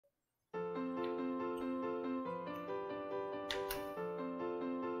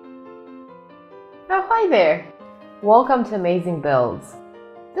Oh, hi there! Welcome to Amazing Builds.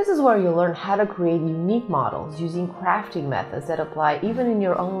 This is where you'll learn how to create unique models using crafting methods that apply even in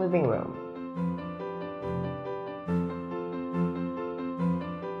your own living room.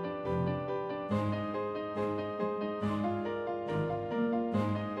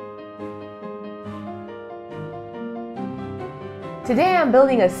 Today I'm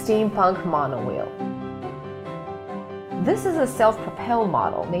building a Steampunk Monowheel. This is a self-propelled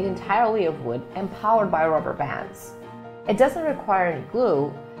model made entirely of wood and powered by rubber bands. It doesn't require any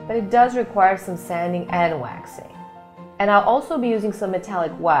glue, but it does require some sanding and waxing. And I'll also be using some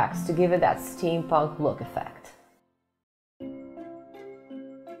metallic wax to give it that steampunk look effect.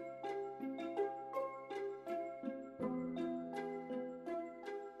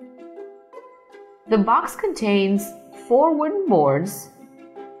 The box contains 4 wooden boards,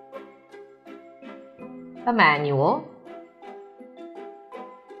 a manual,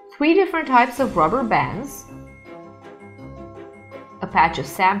 3 different types of rubber bands, a patch of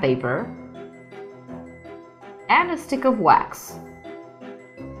sandpaper, and a stick of wax.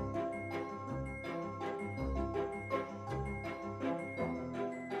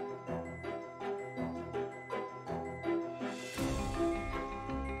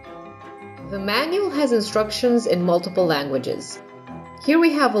 The manual has instructions in multiple languages. Here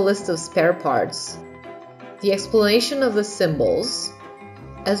we have a list of spare parts, the explanation of the symbols,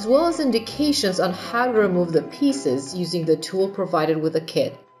 as well as indications on how to remove the pieces using the tool provided with the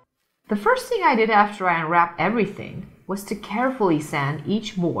kit. The first thing I did after I unwrapped everything was to carefully sand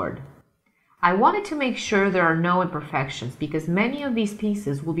each board. I wanted to make sure there are no imperfections because many of these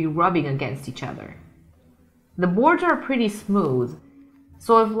pieces will be rubbing against each other. The boards are pretty smooth,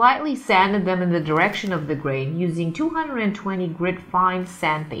 so I've lightly sanded them in the direction of the grain using 220 grit fine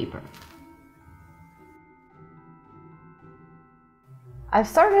sandpaper. I've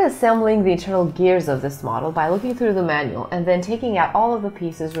started assembling the internal gears of this model by looking through the manual and then taking out all of the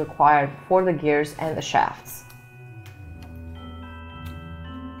pieces required for the gears and the shafts.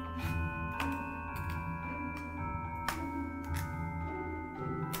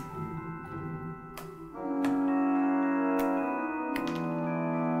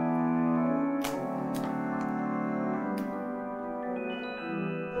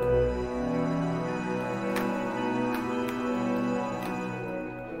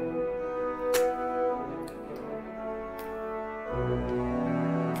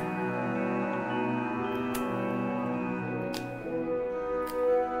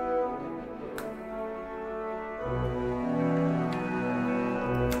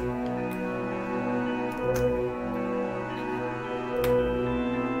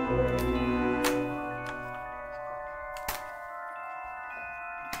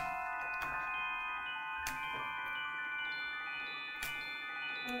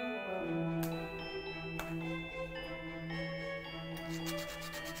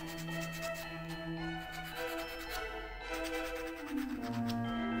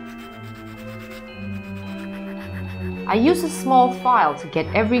 I use a small file to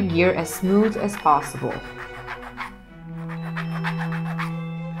get every gear as smooth as possible.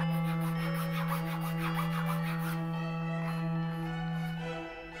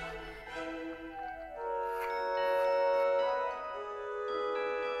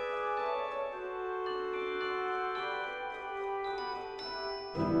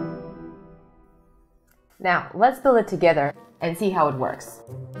 Now, let's build it together and see how it works.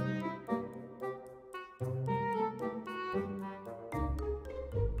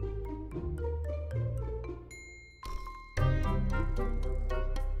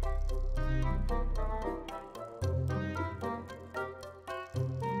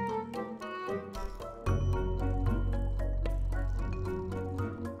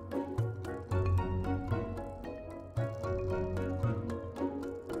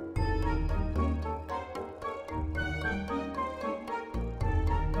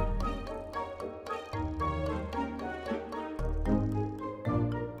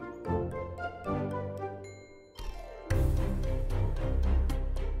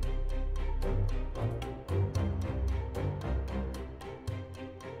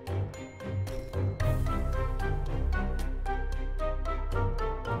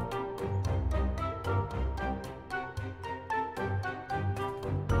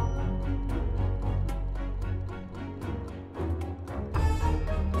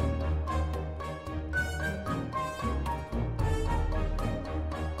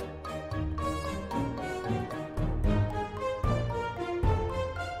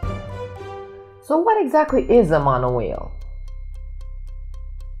 So what exactly is a monowheel?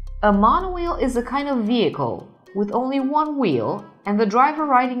 A monowheel is a kind of vehicle with only one wheel and the driver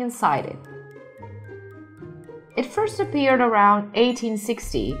riding inside it. It first appeared around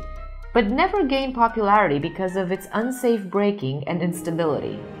 1860, but never gained popularity because of its unsafe braking and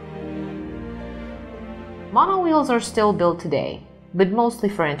instability. Monowheels are still built today, but mostly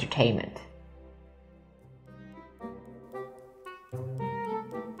for entertainment.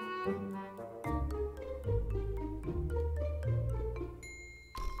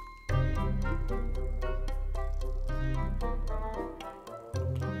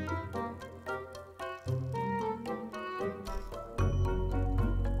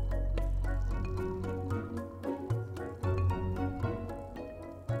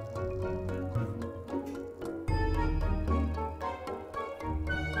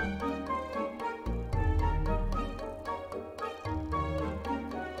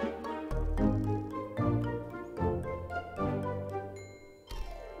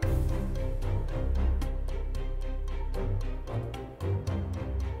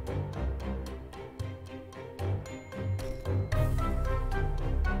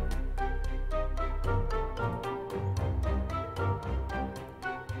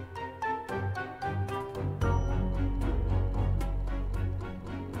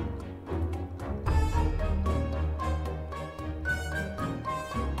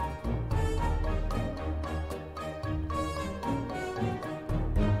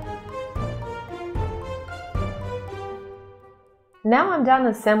 Now I'm done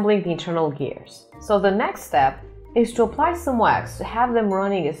assembling the internal gears, so the next step is to apply some wax to have them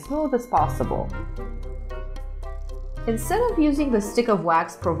running as smooth as possible. Instead of using the stick of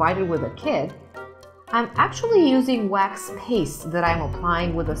wax provided with a kit, I'm actually using wax paste that I'm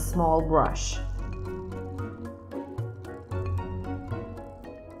applying with a small brush.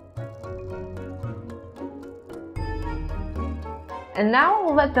 And now I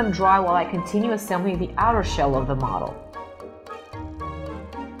will let them dry while I continue assembling the outer shell of the model.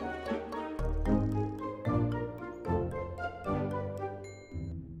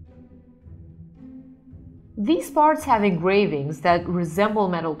 These parts have engravings that resemble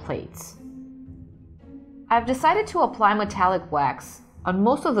metal plates. I've decided to apply metallic wax on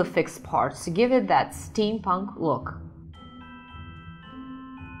most of the fixed parts to give it that steampunk look.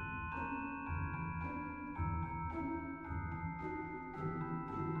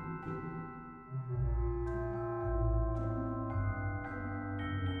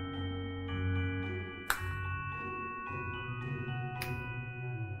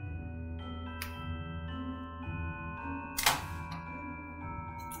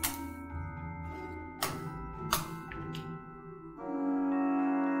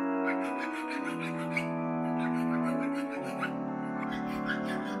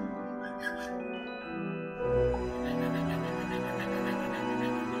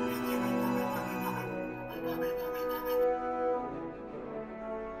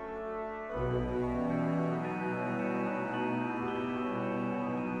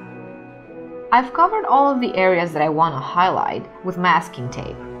 I've covered all of the areas that I want to highlight with masking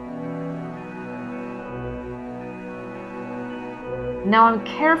tape. Now I'm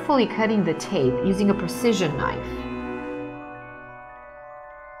carefully cutting the tape using a precision knife.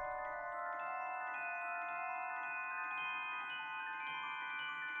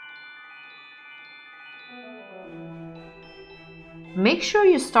 Make sure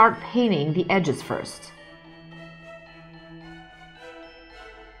you start painting the edges first.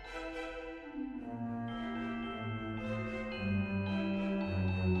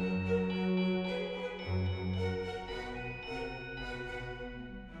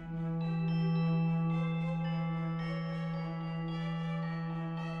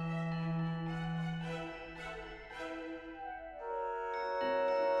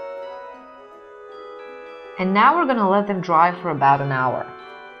 And now we're going to let them dry for about an hour.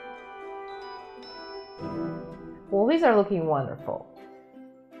 Well, these are looking wonderful.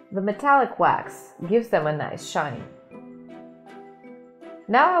 The metallic wax gives them a nice shine.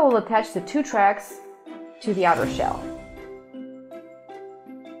 Now I will attach the two tracks to the outer shell.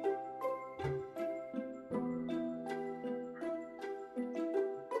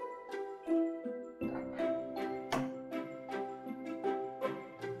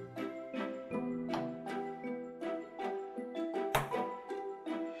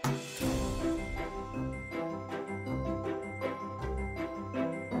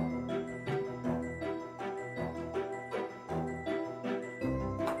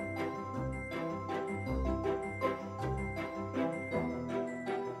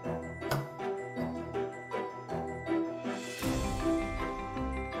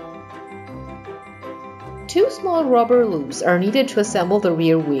 Two small rubber loops are needed to assemble the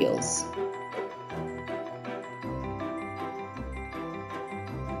rear wheels.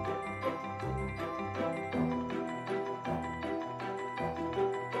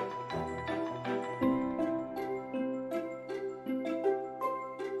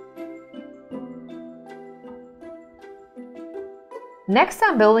 Next,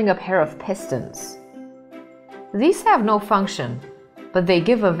 I'm building a pair of pistons. These have no function, but they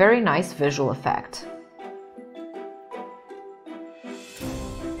give a very nice visual effect.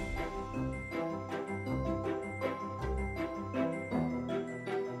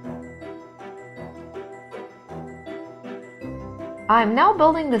 I'm now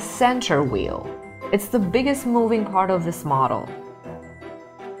building the center wheel. It's the biggest moving part of this model.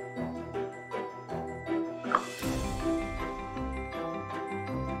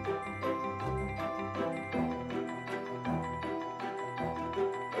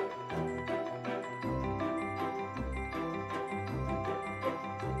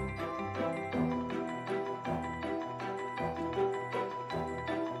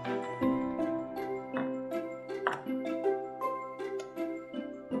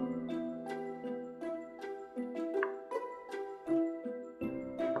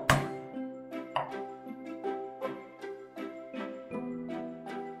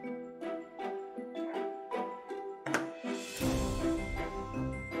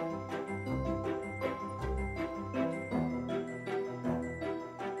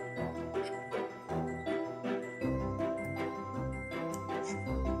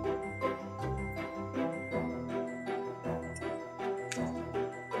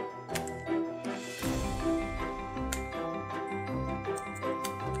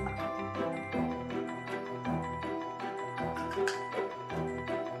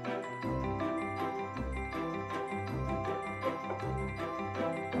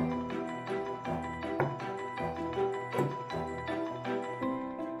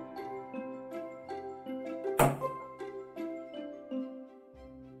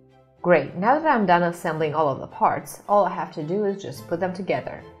 Great, now that I'm done assembling all of the parts, all I have to do is just put them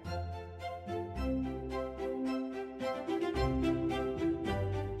together.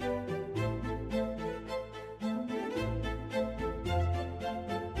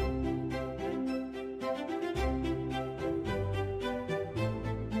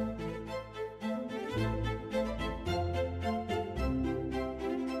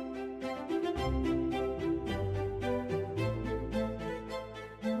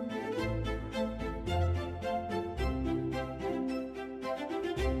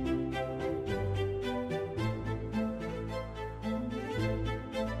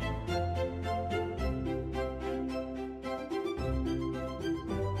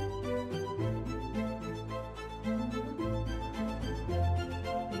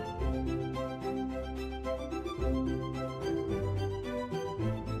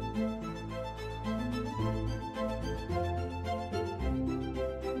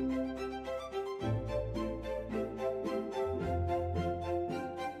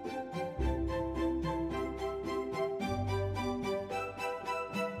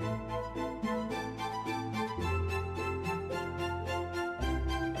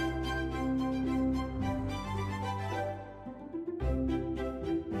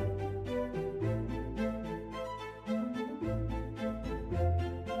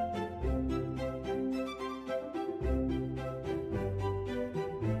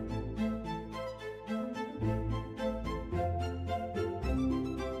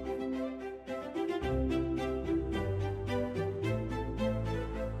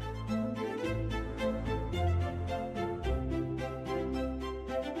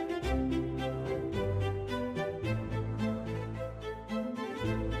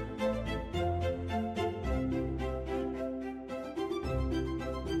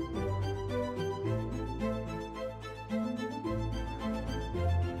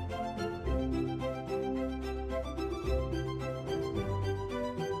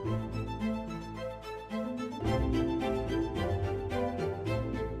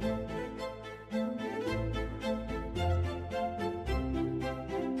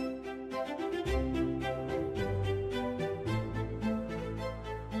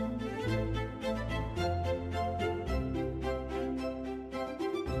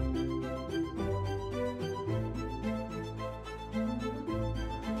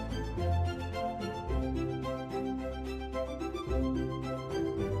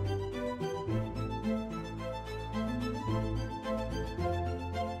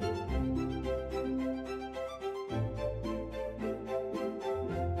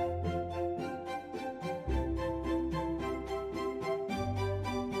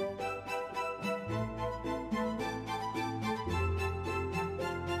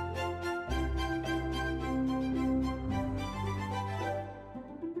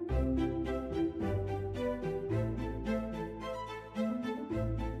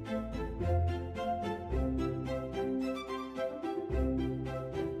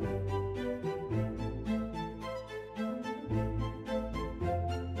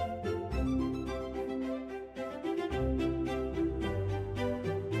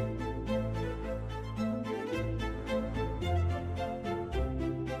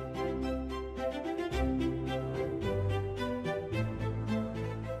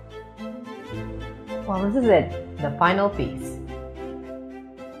 Well, this is it, the final piece.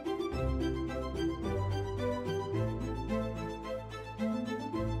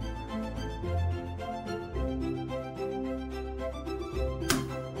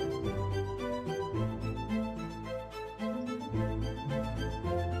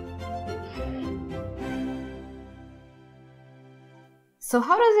 So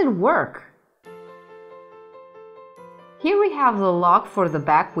how does it work? Here we have the lock for the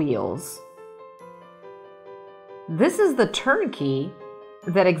back wheels. This is the turn key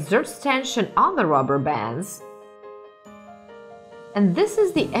that exerts tension on the rubber bands. And this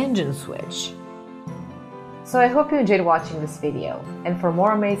is the engine switch. So I hope you enjoyed watching this video, and for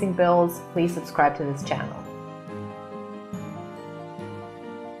more amazing builds, please subscribe to this channel.